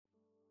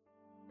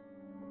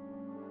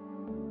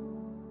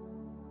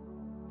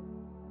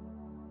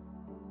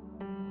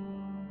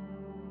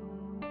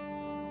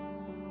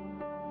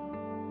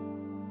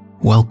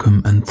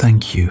Welcome and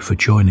thank you for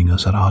joining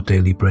us at Our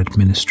Daily Bread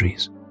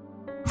Ministries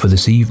for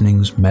this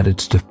evening's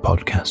meditative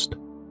podcast.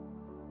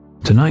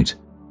 Tonight,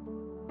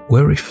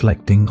 we're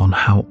reflecting on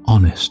how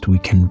honest we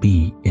can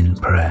be in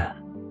prayer.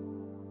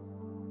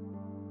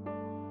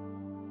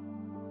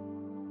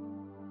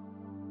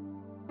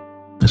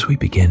 As we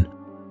begin,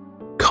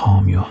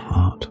 calm your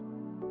heart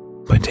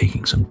by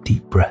taking some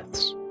deep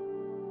breaths.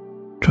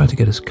 Try to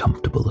get as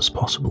comfortable as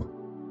possible.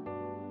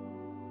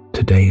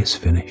 Today is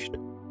finished.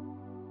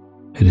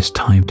 It is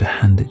time to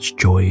hand its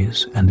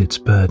joys and its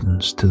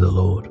burdens to the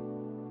Lord.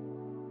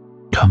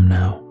 Come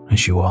now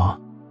as you are,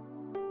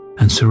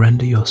 and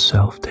surrender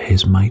yourself to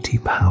His mighty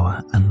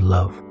power and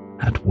love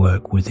at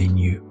work within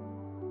you.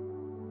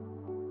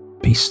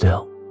 Be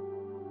still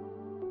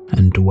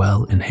and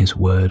dwell in His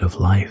word of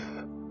life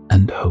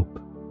and hope.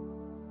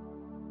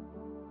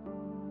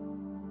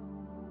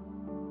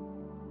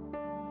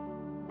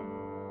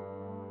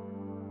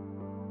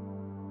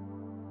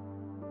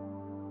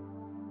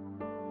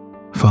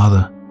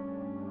 Father,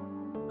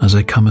 as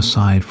I come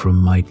aside from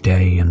my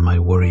day and my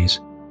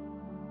worries,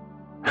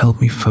 help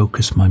me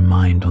focus my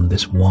mind on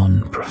this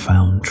one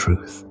profound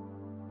truth.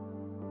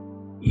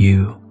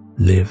 You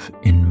live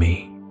in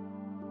me.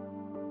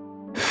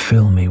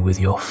 Fill me with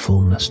your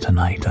fullness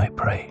tonight, I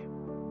pray.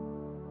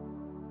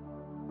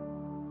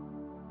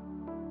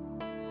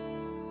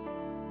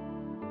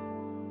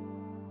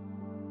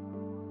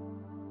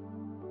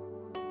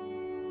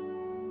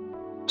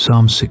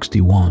 Psalm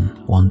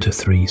 61,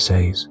 1-3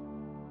 says,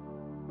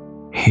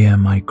 "Hear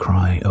my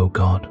cry, O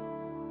God.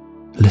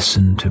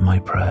 Listen to my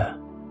prayer.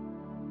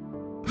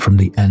 From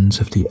the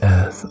ends of the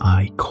earth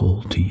I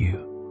call to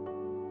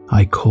you.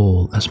 I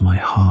call as my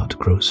heart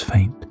grows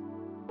faint.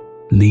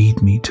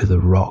 Lead me to the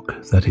rock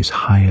that is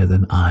higher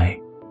than I.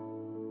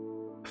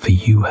 For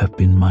you have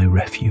been my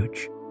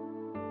refuge,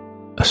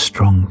 a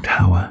strong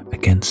tower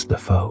against the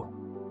foe."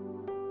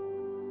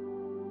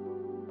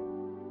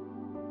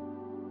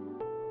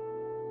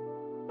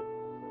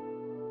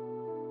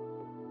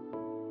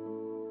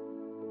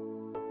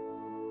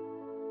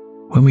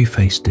 When we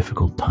face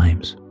difficult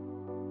times,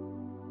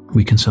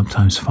 we can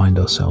sometimes find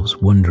ourselves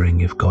wondering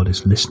if God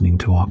is listening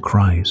to our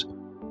cries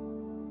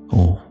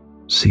or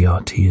see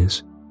our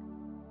tears.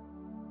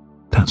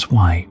 That's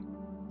why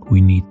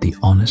we need the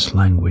honest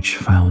language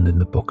found in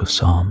the book of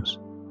Psalms.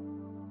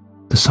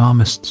 The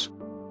psalmists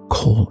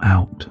call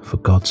out for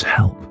God's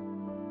help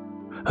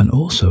and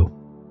also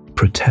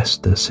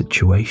protest their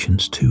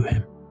situations to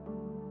Him.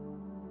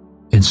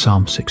 In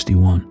Psalm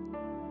 61,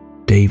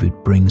 David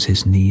brings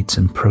his needs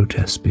and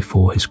protests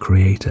before his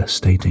Creator,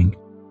 stating,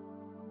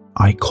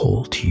 "I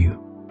call to you.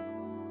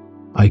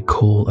 I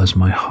call as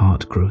my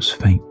heart grows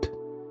faint.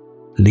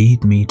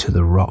 Lead me to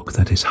the rock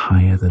that is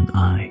higher than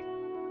I."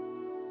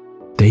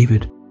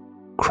 David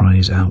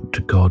cries out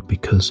to God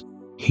because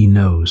he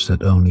knows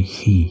that only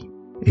He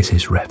is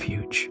his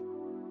refuge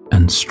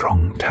and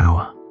strong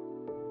tower.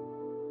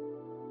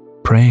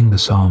 Praying the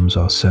Psalms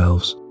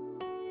ourselves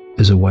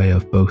is a way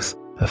of both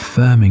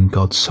affirming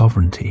God's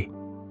sovereignty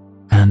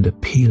and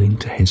appealing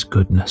to His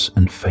goodness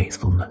and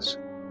faithfulness.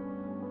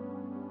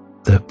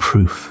 They're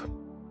proof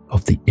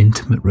of the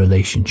intimate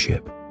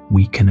relationship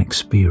we can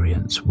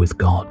experience with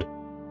God.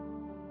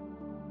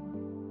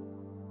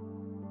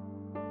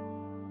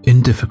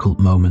 In difficult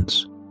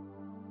moments,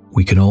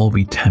 we can all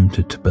be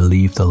tempted to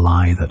believe the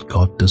lie that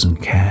God doesn't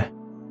care.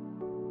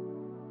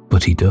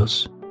 But He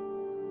does.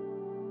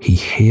 He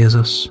hears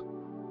us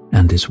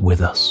and is with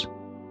us.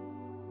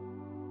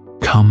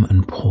 Come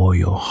and pour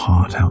your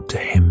heart out to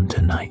Him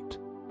tonight.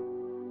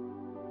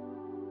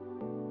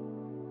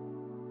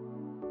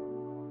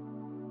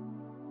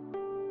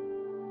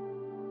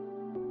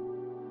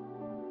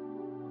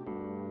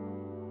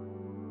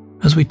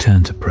 As we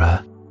turn to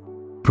prayer,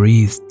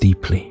 breathe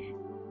deeply,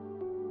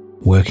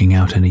 working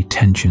out any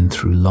tension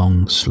through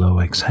long, slow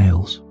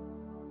exhales.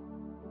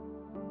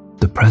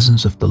 The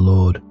presence of the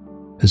Lord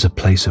is a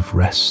place of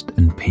rest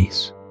and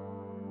peace.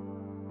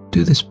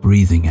 Do this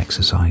breathing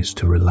exercise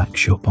to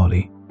relax your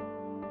body,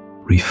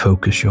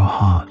 refocus your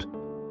heart,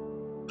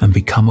 and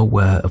become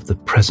aware of the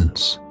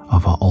presence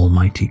of our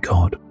Almighty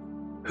God,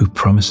 who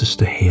promises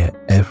to hear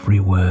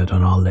every word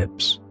on our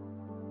lips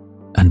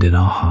and in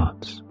our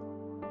hearts.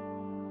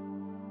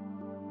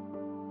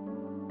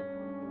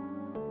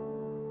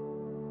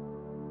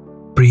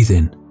 Breathe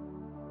in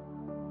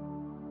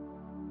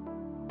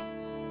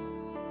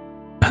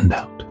and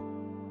out,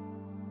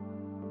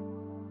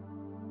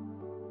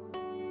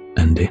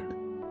 and in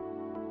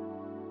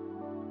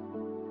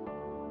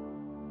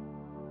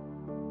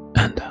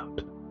and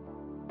out,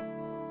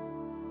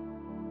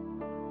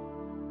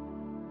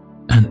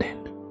 and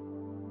in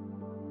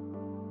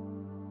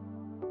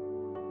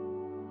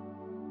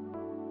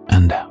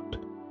and out.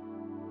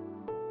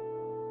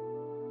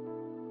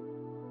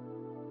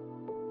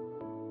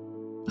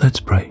 Let's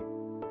pray.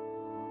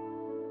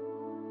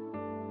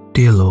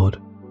 Dear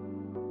Lord,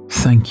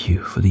 thank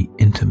you for the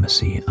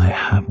intimacy I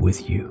have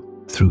with you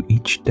through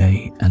each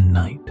day and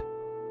night.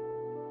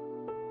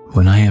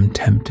 When I am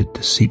tempted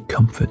to seek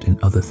comfort in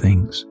other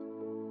things,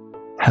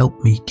 help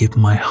me give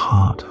my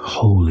heart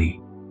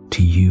wholly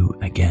to you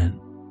again.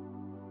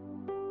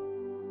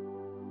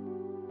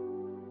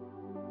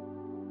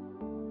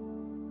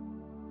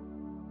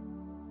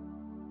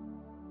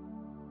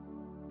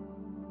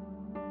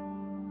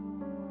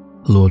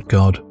 Lord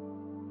God,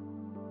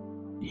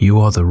 you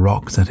are the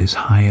rock that is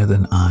higher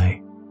than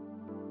I.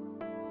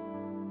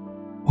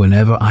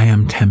 Whenever I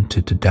am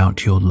tempted to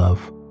doubt your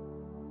love,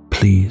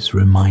 please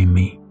remind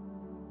me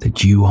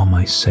that you are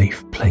my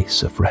safe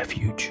place of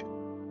refuge.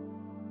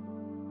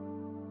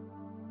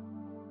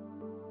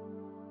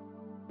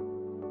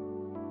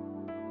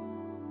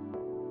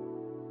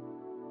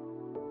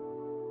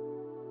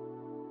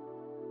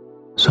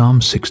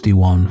 Psalm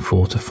 61,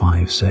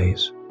 4-5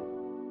 says,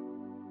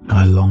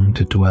 I long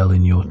to dwell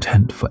in your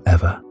tent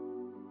forever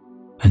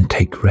and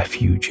take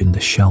refuge in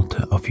the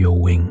shelter of your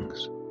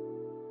wings.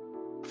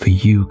 For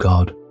you,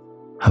 God,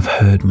 have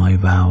heard my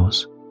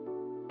vows.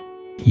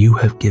 You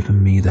have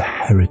given me the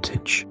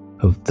heritage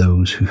of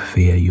those who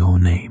fear your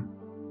name.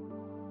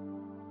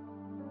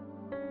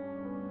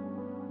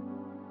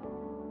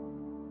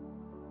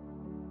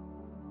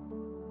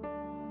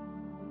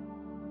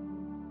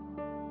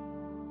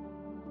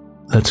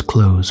 Let's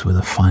close with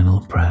a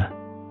final prayer.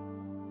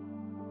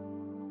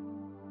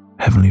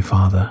 Heavenly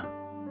Father,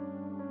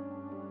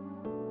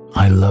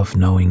 I love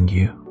knowing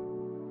you,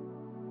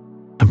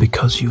 and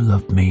because you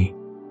love me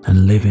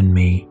and live in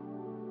me,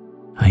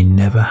 I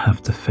never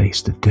have to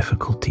face the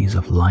difficulties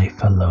of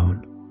life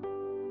alone.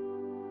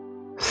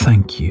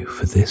 Thank you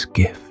for this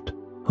gift,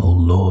 O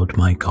Lord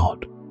my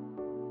God.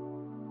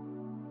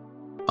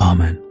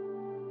 Amen.